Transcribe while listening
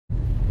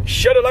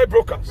Share the light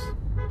brokers.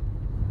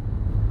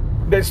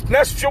 The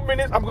next few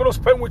minutes I'm going to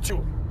spend with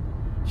you.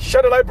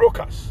 Share the light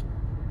brokers.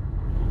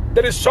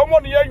 There is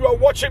someone here, you are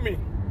watching me.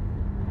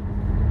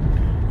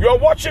 You are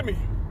watching me.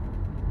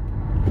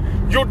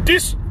 You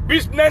did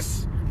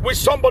business with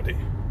somebody.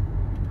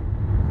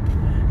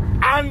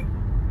 And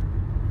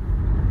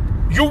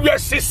you were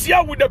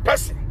sincere with the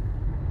person.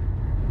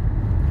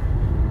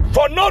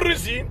 For no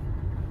reason,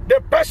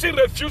 the person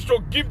refused to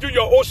give you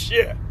your own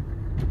share.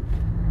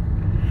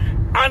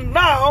 And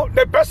now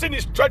the person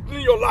is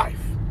threatening your life.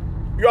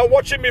 You are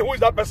watching me. Who is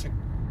that person?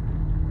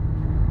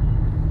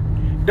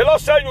 The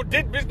Lord said you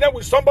did business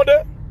with somebody.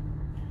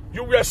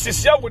 You were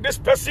sincere with this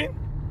person.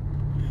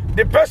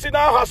 The person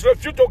now has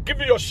refused to give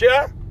you your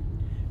share.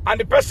 And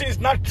the person is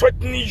not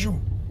threatening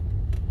you.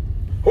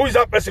 Who is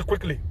that person?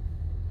 Quickly.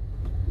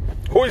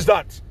 Who is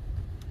that?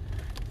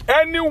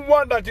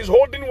 Anyone that is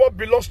holding what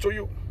belongs to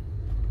you.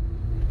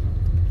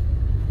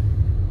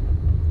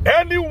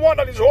 Anyone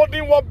that is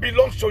holding what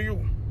belongs to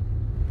you.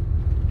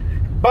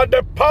 By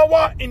the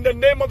power in the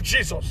name of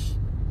Jesus.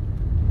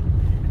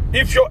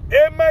 If your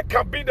amen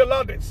can be the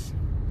loudest,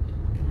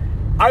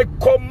 I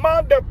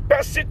command the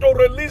person to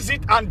release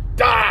it and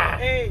die.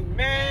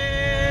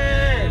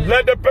 Amen.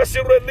 Let the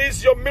person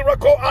release your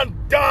miracle and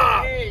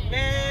die.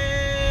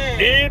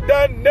 Amen. In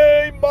the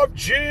name of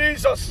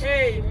Jesus.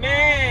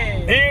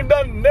 Amen. In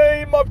the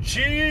name of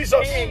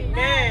Jesus.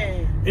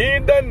 Amen.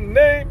 In the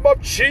name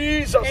of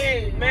Jesus.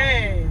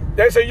 Amen.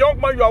 There's a young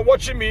man, you are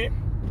watching me.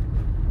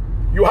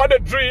 You had a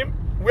dream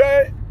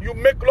where you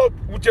make love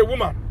with a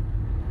woman.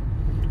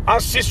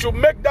 And since you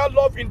make that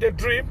love in the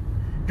dream,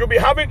 you'll be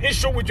having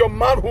issue with your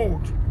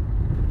manhood.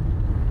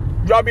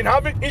 You have been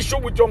having issue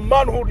with your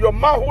manhood. Your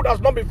manhood has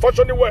not been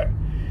functioning well.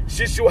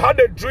 Since you had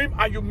a dream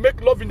and you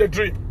make love in the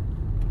dream.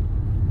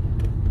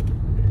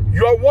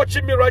 You are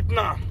watching me right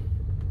now.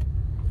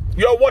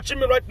 You are watching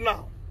me right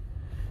now.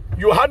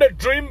 You had a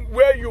dream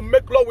where you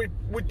make love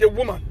with a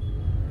woman.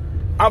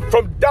 And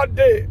from that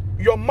day,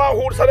 your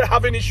manhood started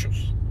having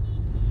issues.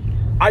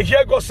 I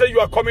hear God say you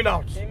are coming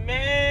out.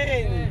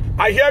 Amen.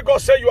 I hear God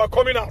say you are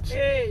coming out.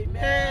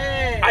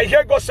 Amen. I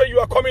hear God say you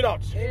are coming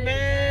out.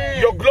 Amen.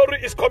 Your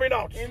glory is coming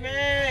out.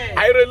 Amen.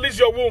 I release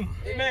your womb.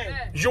 Amen.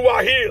 You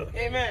are healed.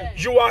 Amen.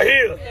 You are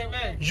healed.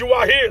 Amen. You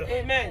are healed.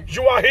 Amen.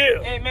 You are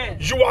healed. Amen.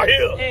 You are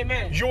healed.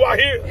 Amen. You are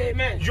healed.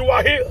 Amen. You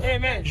are healed.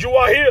 Amen. You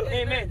are healed.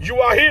 Amen. You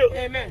are healed.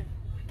 Amen.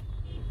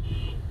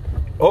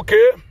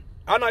 Okay.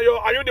 Anna,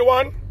 are you the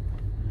one?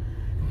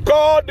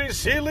 God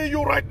is healing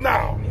you right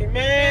now.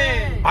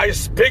 Amen. I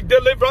speak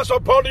deliverance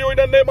upon you in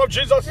the name of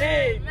Jesus.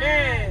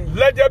 Amen.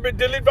 Let there be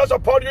deliverance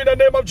upon you in the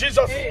name of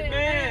Jesus.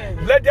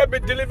 Amen. Let there be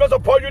deliverance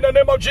upon you in the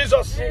name of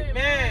Jesus.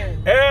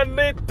 Amen.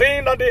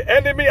 Anything that the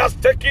enemy has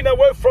taken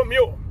away from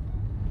you,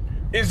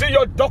 is it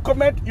your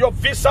document, your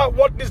visa,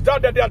 what is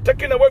that they are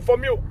taking away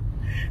from you?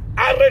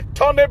 I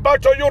return it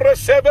back to you.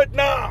 Receive it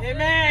now.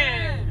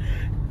 Amen.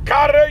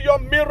 Carry your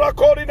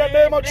miracle in the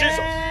name of Jesus.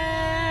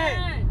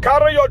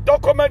 Carry your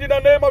document in the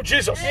name of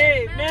Jesus.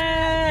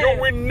 Amen.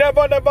 You will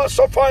never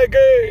suffer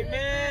again.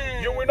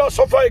 Amen. You will not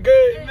suffer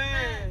again.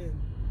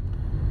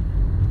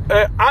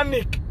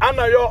 Amen.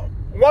 Anna,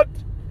 what?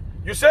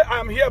 You say, I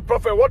am here,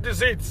 prophet. What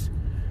is it?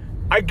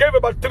 I gave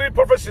about 3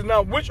 prophecies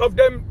now. Which of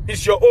them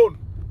is your own?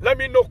 Let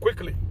me know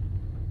quickly.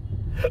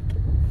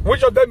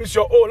 Which of them is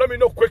your own? Let me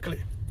know quickly.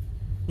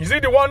 Is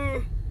it the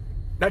one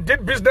that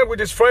did business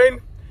with his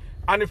friend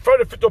and the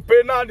friend refused to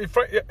pay now and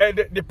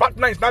the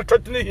partner is not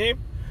threatening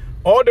him?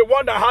 Or the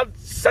one that had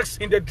sex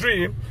in the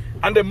dream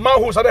and the man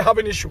who started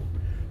having issue?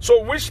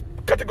 So which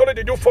category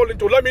did you fall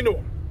into? Let me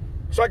know,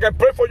 so I can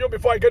pray for you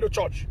before I get to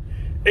church.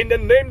 In the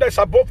name that's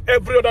above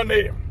every other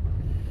name.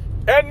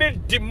 Any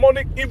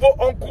demonic evil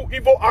uncle,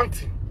 evil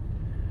auntie,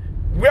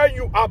 where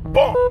you are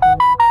born,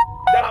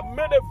 that have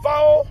made a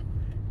vow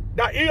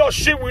that he or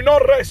she will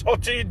not rest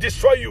until he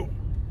destroy you.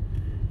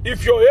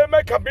 If your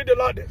amen can be the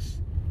loudest,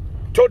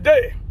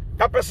 today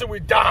that person will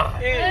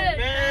die.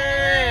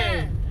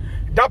 Amen.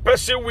 That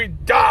person will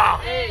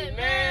die.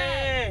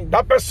 Amen.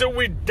 That person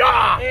will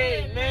die.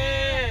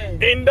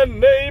 Amen. In the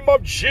name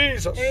of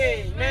Jesus.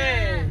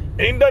 Amen.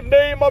 In the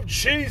name of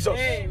Jesus.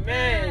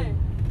 Amen.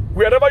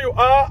 Wherever you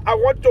are, I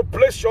want to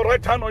place your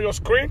right hand on your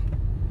screen.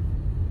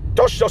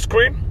 Touch your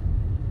screen.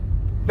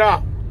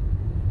 Now.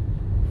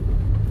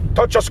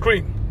 Touch your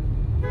screen.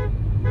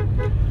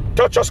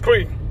 Touch your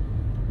screen.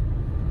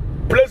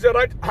 Place the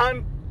right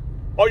hand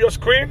on your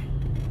screen.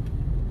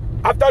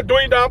 After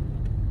doing that,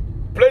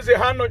 place a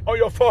hand on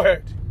your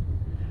forehead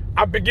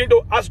and begin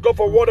to ask God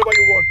for whatever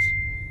you want.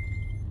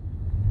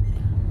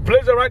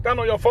 Place the right hand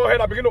on your forehead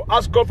and begin to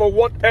ask God for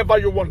whatever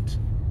you want.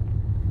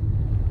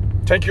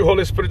 Thank you,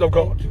 Holy Spirit of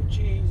God. Thank you,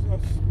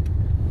 Jesus.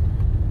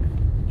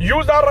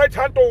 Use that right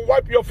hand to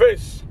wipe your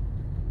face.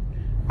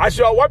 As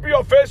you are wiping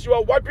your face, you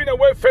are wiping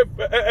away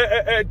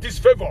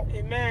disfavor.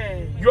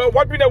 Amen. You are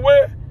wiping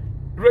away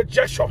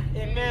rejection.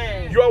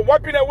 Amen. You are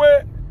wiping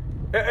away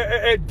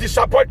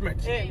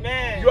disappointment.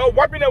 Amen. You are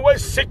wiping away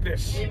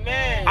sickness.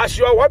 Amen. As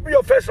you are wiping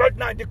your face right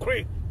now, I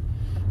decree,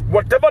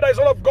 whatever that is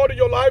not of God in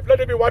your life, let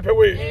it be wiped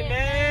away.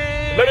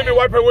 Amen. Let it be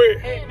wiped away.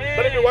 Amen.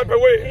 Let it be wiped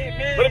away.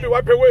 Amen. Let it be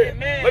wiped away.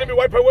 Amen. Let it be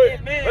wiped away.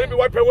 Amen. Let it be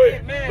wiped away.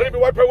 Amen. Let it be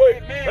wiped away.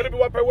 Amen. Let it be wiped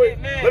away.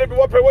 Amen. Let it be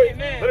wiped away.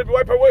 Amen. Let it be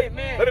wiped away.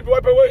 Amen. Let it be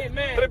wiped away.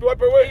 Amen. Let it be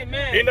wiped away.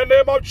 Amen. In the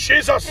name of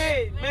Jesus.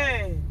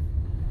 Amen.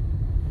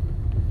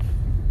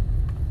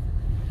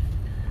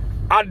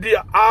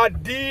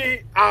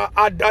 Adahi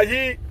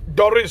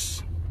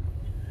Doris.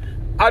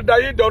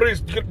 Adahi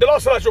Doris. The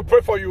Lord said I should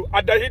pray for you.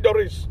 Adahi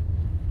Doris.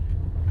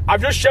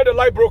 Have you shared the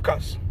light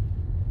brokers?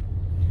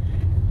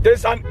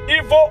 There's an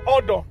evil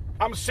odor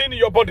I'm seeing in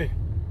your body.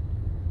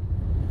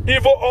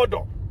 Evil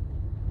odor.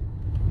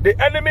 The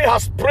enemy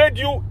has sprayed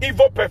you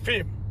evil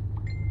perfume.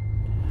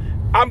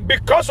 And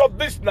because of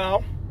this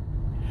now,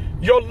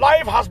 your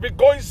life has been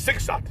going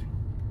zigzag.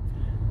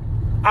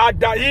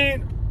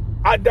 Adahin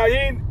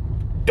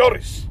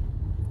Doris.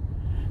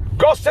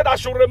 God said I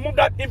should remove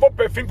that evil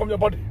perfume from your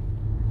body.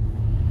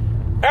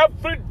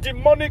 Every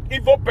demonic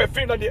evil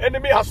perfume that the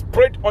enemy has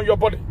sprayed on your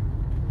body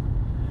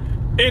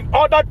in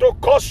order to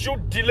cause you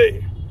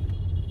delay,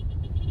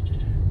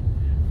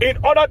 in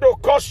order to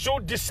cause you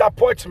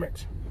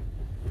disappointment.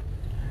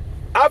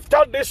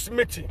 After this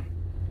meeting,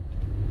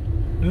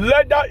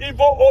 let that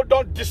evil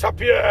odor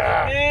disappear.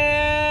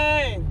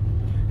 Amen.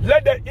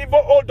 Let the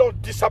evil odor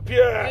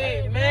disappear.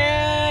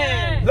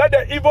 Amen. Let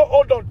the evil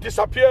odor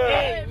disappear.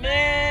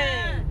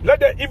 Amen.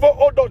 Let the evil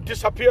odor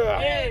disappear.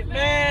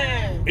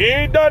 Amen.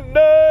 In the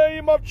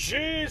name of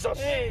Jesus.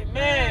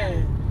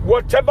 Amen.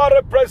 Whatever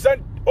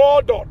represent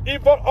odor,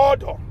 evil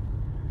odor,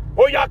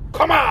 oh yeah,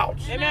 come out.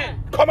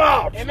 Amen. Come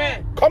out.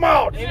 Amen. Come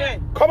out.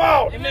 Amen. Come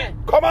out.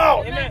 Amen. Come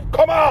out. Amen.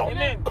 Come out.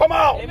 Amen. Come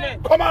out. Amen.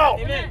 Come out.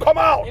 Amen. Come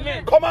out.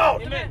 Amen. Come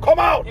out. Amen. Come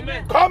out.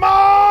 Amen. Come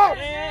out.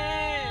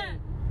 Amen.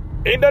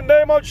 In the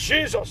name of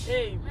Jesus.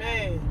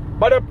 Amen.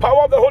 By the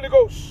power of the Holy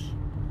Ghost,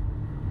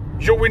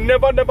 you will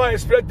never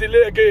experience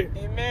delay again.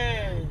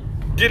 Amen.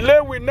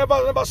 Delay will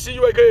never see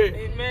you again.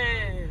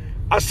 Amen.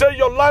 I say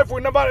your life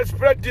will never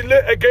experience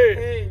delay again.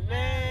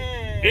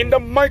 Amen. In the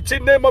mighty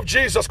name of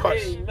Jesus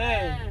Christ.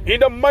 Amen. In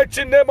the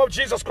mighty name of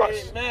Jesus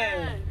Christ.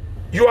 Amen.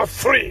 You are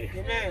free.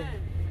 Amen.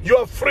 You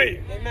are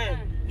free. Amen.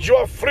 You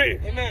are free.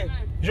 Amen.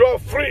 You are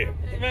free.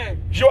 Amen.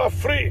 You are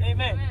free.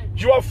 Amen.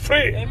 You are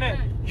free.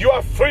 Amen. You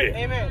are free.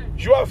 Amen.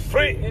 You are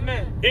free.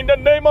 Amen. In the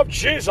name of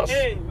Jesus.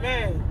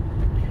 Amen.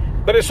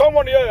 There is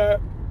someone here.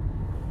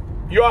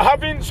 You are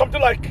having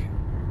something like,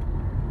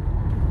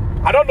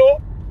 I don't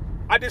know,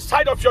 at the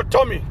side of your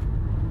tummy.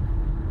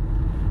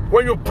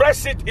 When you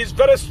press it, it's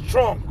very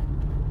strong.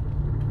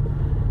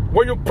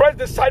 When you press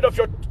the side of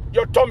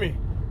your tummy,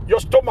 your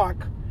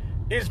stomach,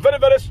 it's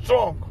very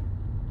strong.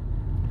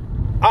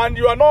 And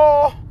you are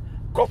not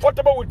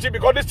comfortable with it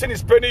because this thing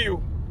is paining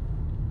you.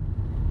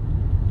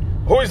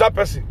 Who is that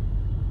person?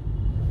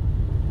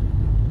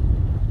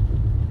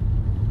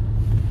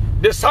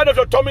 The side of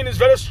your tummy is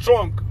very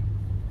strong,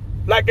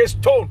 like a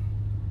stone.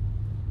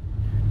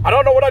 I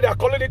don't know whether they are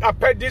calling it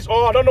appendix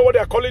or I don't know what they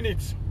are calling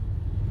it.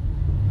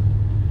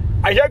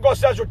 I hear God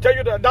say I should tell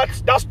you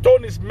that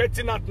stone is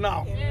melting out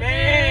now.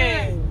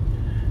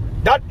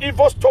 Amen. That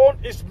evil stone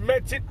is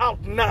melting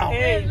out now.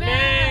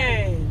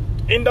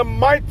 Amen. In the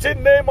mighty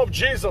name of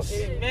Jesus.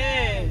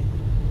 Amen.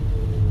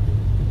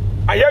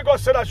 I hear God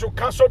say I should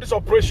cancel this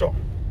operation.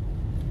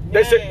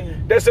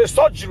 There's a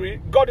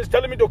surgery God is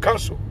telling me to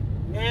cancel.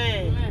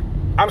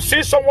 Amen. I'm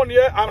seeing someone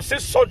here. I'm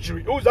seeing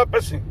surgery. Who is that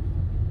person?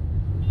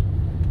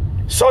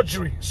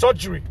 Surgery.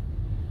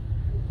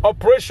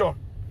 Operation.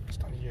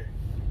 Stand here.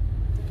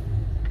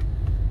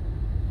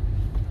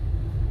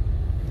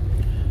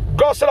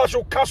 God said I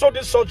should cancel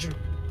this surgery.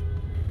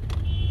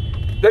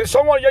 There is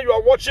someone here, you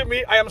are watching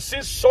me. I am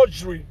seeing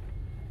surgery.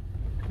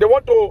 They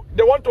want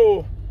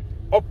to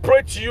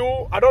operate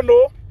you. I don't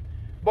know.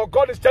 But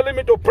God is telling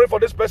me to pray for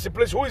this person.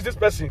 Please, who is this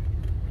person?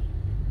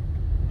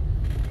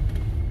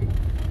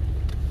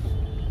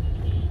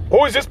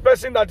 Who is this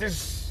person that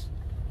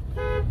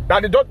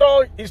the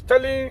doctor is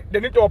telling they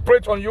need to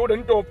operate on you? They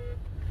need to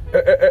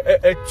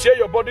tear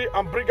your body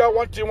and bring out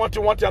one thing.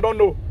 I don't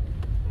know.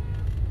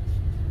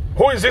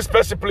 Who is this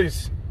person,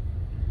 please?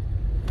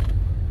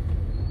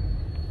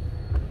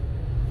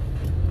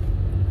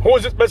 Who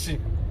is this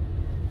person?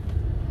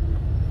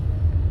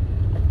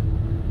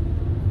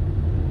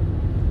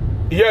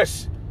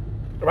 Yes.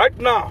 Right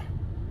now,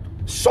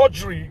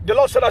 surgery. The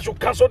Lord said I should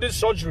cancel this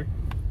surgery.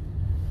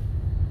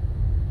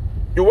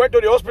 You went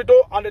to the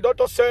hospital and the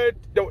doctor said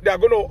they are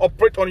going to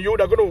operate on you.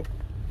 They're going to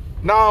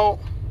now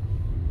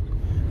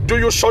do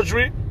you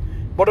surgery.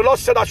 But the Lord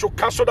said I should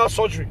cancel that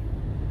surgery.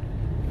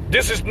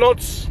 This is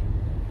not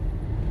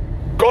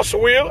God's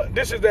will.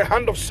 This is the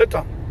hand of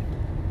Satan.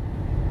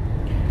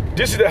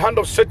 This is the hand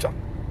of Satan.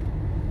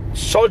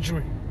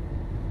 Surgery.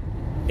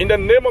 In the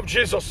name of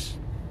Jesus,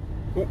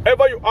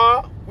 whoever you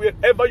are,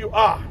 wherever you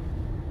are,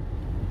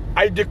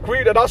 I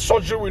decree that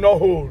surgery will not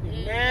hold.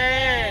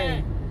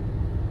 Amen.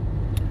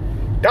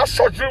 That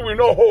surgery will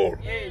not hold.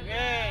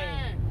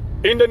 Amen.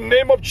 In the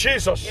name of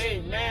Jesus,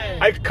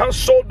 Amen. I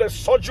cancel the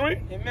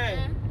surgery.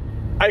 Amen.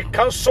 I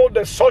cancel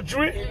the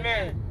surgery.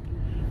 Amen.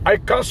 I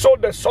cancel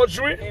the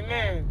surgery.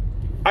 Amen.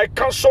 I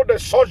cancel the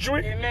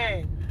surgery.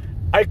 Amen.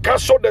 I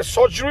cancel the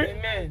surgery.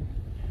 Amen.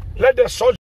 Let the surgery